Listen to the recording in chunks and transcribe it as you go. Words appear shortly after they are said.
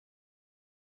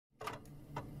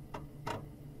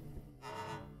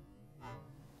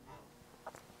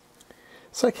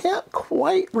So I can't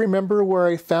quite remember where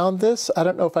I found this. I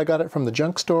don't know if I got it from the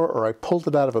junk store or I pulled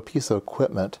it out of a piece of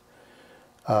equipment.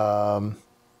 The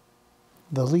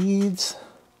leads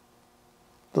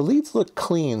look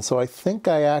clean, so I think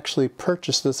I actually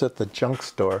purchased this at the junk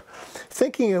store,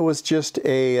 thinking it was just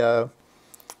an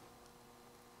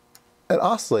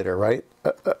oscillator, right?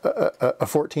 A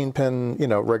 14-pin,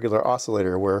 regular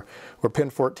oscillator where pin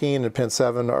 14 and pin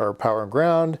 7 are power and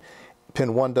ground.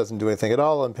 Pin 1 doesn't do anything at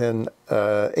all, and pin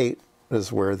 8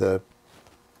 is where the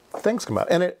things come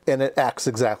out. And it acts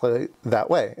exactly that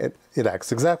way. It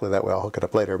acts exactly that way. I'll hook it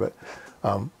up later, but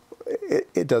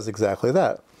it does exactly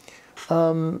that.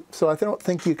 So I don't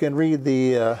think you can read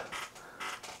the...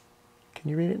 can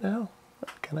you read it now?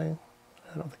 Can I? I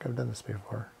don't think I've done this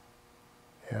before.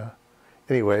 Yeah.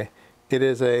 Anyway, it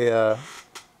is a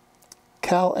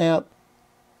CalAmp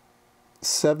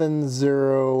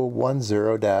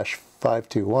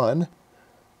 7010-521,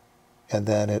 and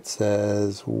then it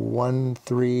says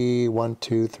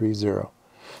 131230.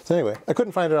 So anyway, I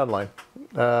couldn't find it online.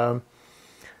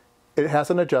 It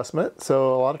has an adjustment,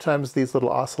 so a lot of times these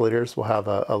little oscillators will have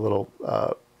a little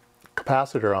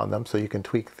capacitor on them, so you can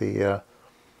tweak the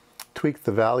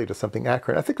value to something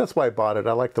accurate. I think that's why I bought it.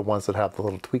 I like the ones that have the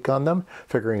little tweak on them,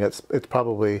 figuring it's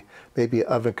probably maybe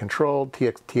oven controlled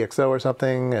TXO or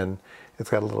something, and it's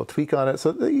got a little tweak on it.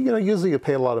 So usually you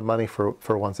pay a lot of money for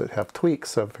ones that have tweaks.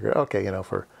 So I figured, okay,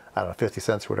 for I don't know, 50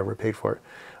 cents or whatever we paid for it.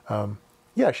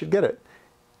 Yeah, I should get it.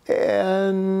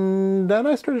 And then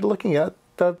I started looking at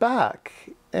the back,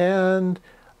 and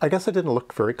I guess I didn't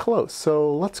look very close.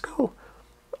 So let's go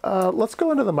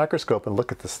under the microscope and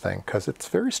look at this thing, because it's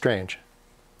very strange.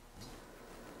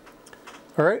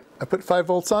 All right, I put 5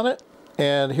 volts on it,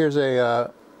 and here's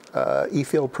a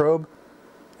E-field probe.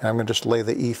 And I'm going to just lay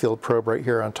the E-field probe right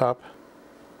here on top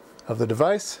of the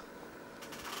device.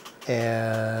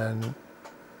 And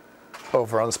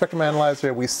over on the spectrum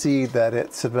analyzer, we see that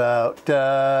it's about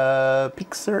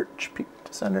peak search, peak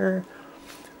to center,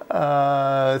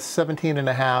 17.5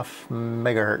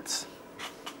 megahertz.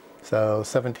 So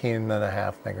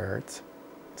 17.5 megahertz.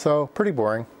 So pretty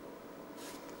boring.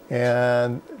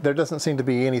 And there doesn't seem to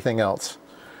be anything else.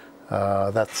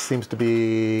 That seems to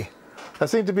be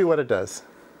what it does.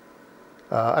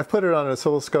 I've put it on an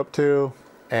oscilloscope too,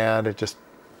 and it just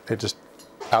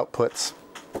outputs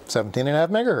 17.5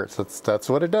 megahertz. That's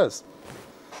what it does.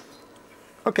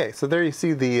 Okay, so there you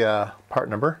see the part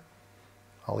number.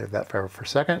 I'll leave that for a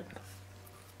second.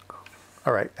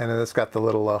 All right, and then it's got the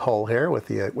little hole here with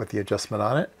the adjustment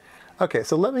on it. Okay,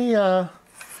 so let me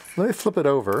flip it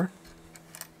over,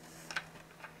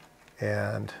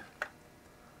 and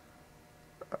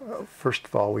first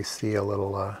of all, we see a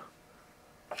little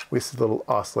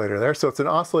oscillator there. So it's an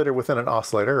oscillator within an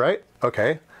oscillator, right?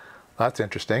 Okay, that's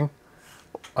interesting.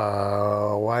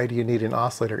 Why do you need an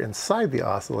oscillator inside the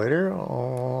oscillator?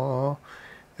 Oh.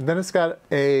 And then it's got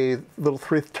a little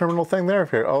 3-terminal thing there.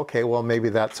 Okay, well maybe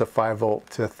that's a 5 volt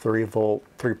to 3 volt,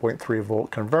 3.3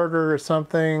 volt converter or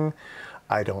something.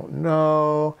 I don't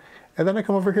know. And then I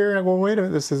come over here and I go, wait a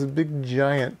minute, this is a big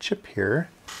giant chip here.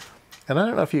 And I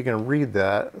don't know if you can read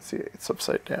that. Let's see, it's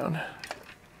upside down.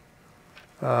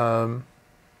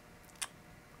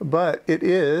 But it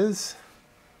is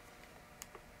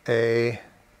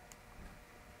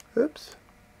oops,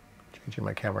 changing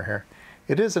my camera here.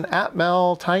 It is an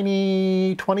Atmel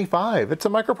Tiny 25. It's a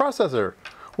microprocessor.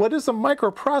 What is a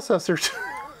microprocessor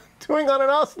doing on an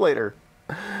oscillator?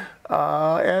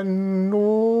 And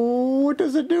what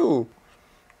does it do?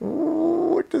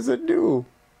 What does it do?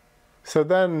 So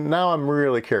then now I'm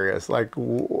really curious. Like,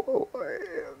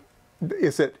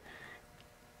 is it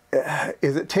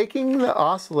taking the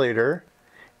oscillator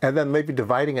and then maybe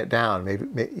dividing it down?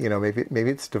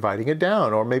 Maybe it's dividing it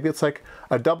down, or maybe it's like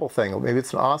a double thing. Maybe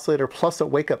it's an oscillator plus a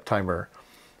wake-up timer.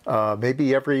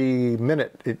 Maybe every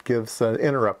minute it gives an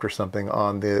interrupt or something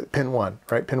on the pin 1,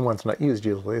 right? Pin 1's not used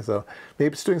usually, so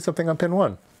maybe it's doing something on pin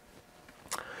 1.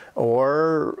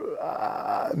 Or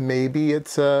maybe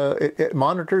it's it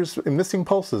monitors missing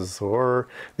pulses, or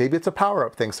maybe it's a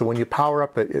power-up thing. So when you power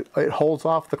up, it holds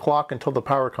off the clock until the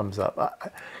power comes up.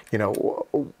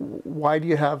 Why do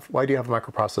you have a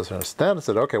microprocessor? And then I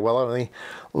said, okay, well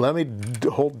let me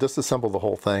disassemble the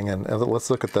whole thing, and let's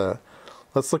look at the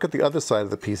other side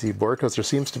of the PC board, because there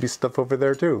seems to be stuff over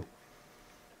there too.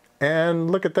 And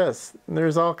look at this.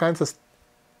 There's all kinds of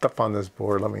stuff on this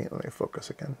board. Let me focus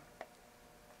again.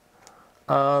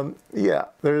 Yeah,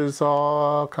 there's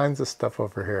all kinds of stuff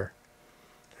over here.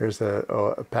 There's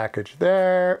a package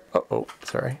there. Oh,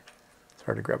 sorry. It's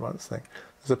hard to grab on this thing.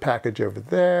 There's a package over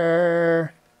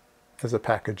there. There's a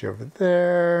package over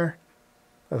there.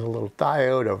 There's a little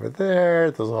diode over there.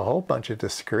 There's a whole bunch of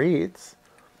discretes.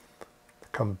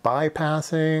 Come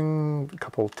bypassing, a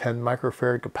couple 10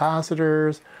 microfarad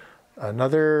capacitors,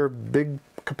 another big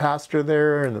capacitor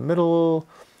there in the middle.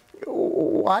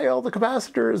 Why all the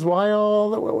capacitors? Why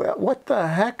all the, what the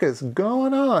heck is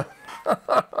going on?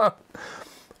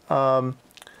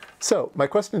 So my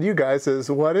question to you guys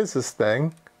is, what is this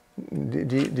thing?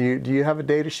 Do you have a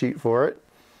data sheet for it?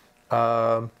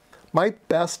 My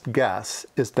best guess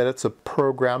is that it's a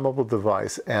programmable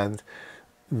device, and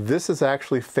this is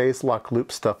actually phase lock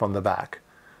loop stuff on the back.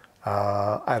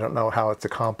 I don't know how it's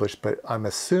accomplished, but I'm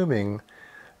assuming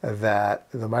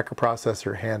that the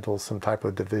microprocessor handles some type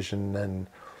of division, and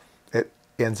it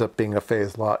ends up being a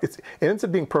phase lock. It ends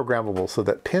up being programmable so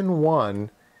that pin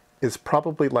 1 is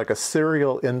probably like a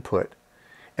serial input,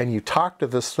 and you talk to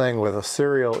this thing with a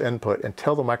serial input and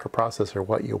tell the microprocessor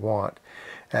what you want,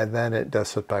 and then it does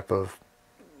some type of,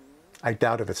 I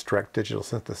doubt if it's direct digital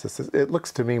synthesis. It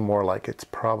looks to me more like it's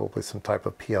probably some type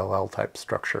of PLL type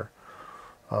structure.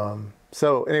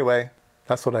 So anyway,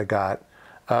 that's what I got.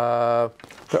 There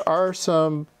are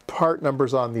some part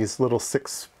numbers on these little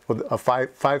a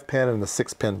five pin and the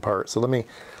 6-pin part. So let me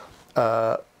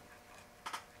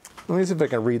see if I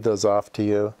can read those off to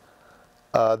you.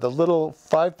 The little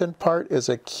 5-pin part is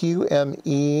a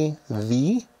QMEV.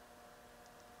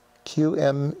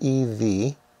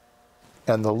 QMEV.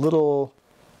 And the little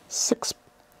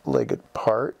 6-legged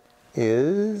part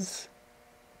is,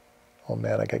 oh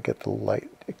man, I gotta get the light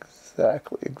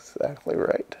exactly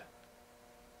right.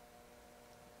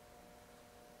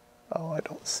 Oh, I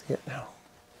don't see it now.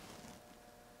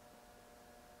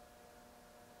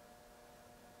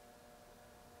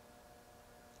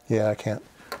 Yeah, I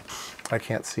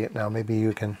can't see it now. Maybe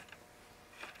you can,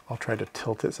 I'll try to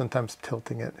tilt it. Sometimes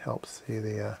tilting it helps see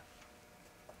the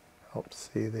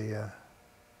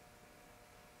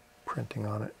printing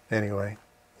on it. Anyway,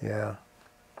 yeah.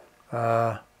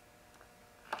 Yeah,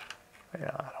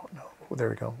 I don't know. Well, there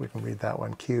we go. We can read that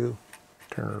one. Q,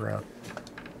 turn it around.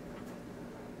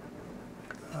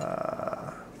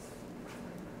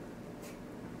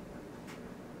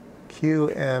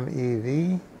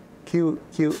 QMEV.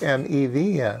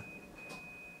 QMEV, yeah.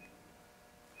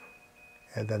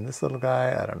 And then this little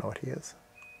guy, I don't know what he is.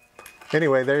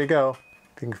 Anyway, there you go.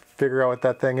 If you can figure out what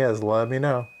that thing is, let me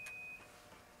know.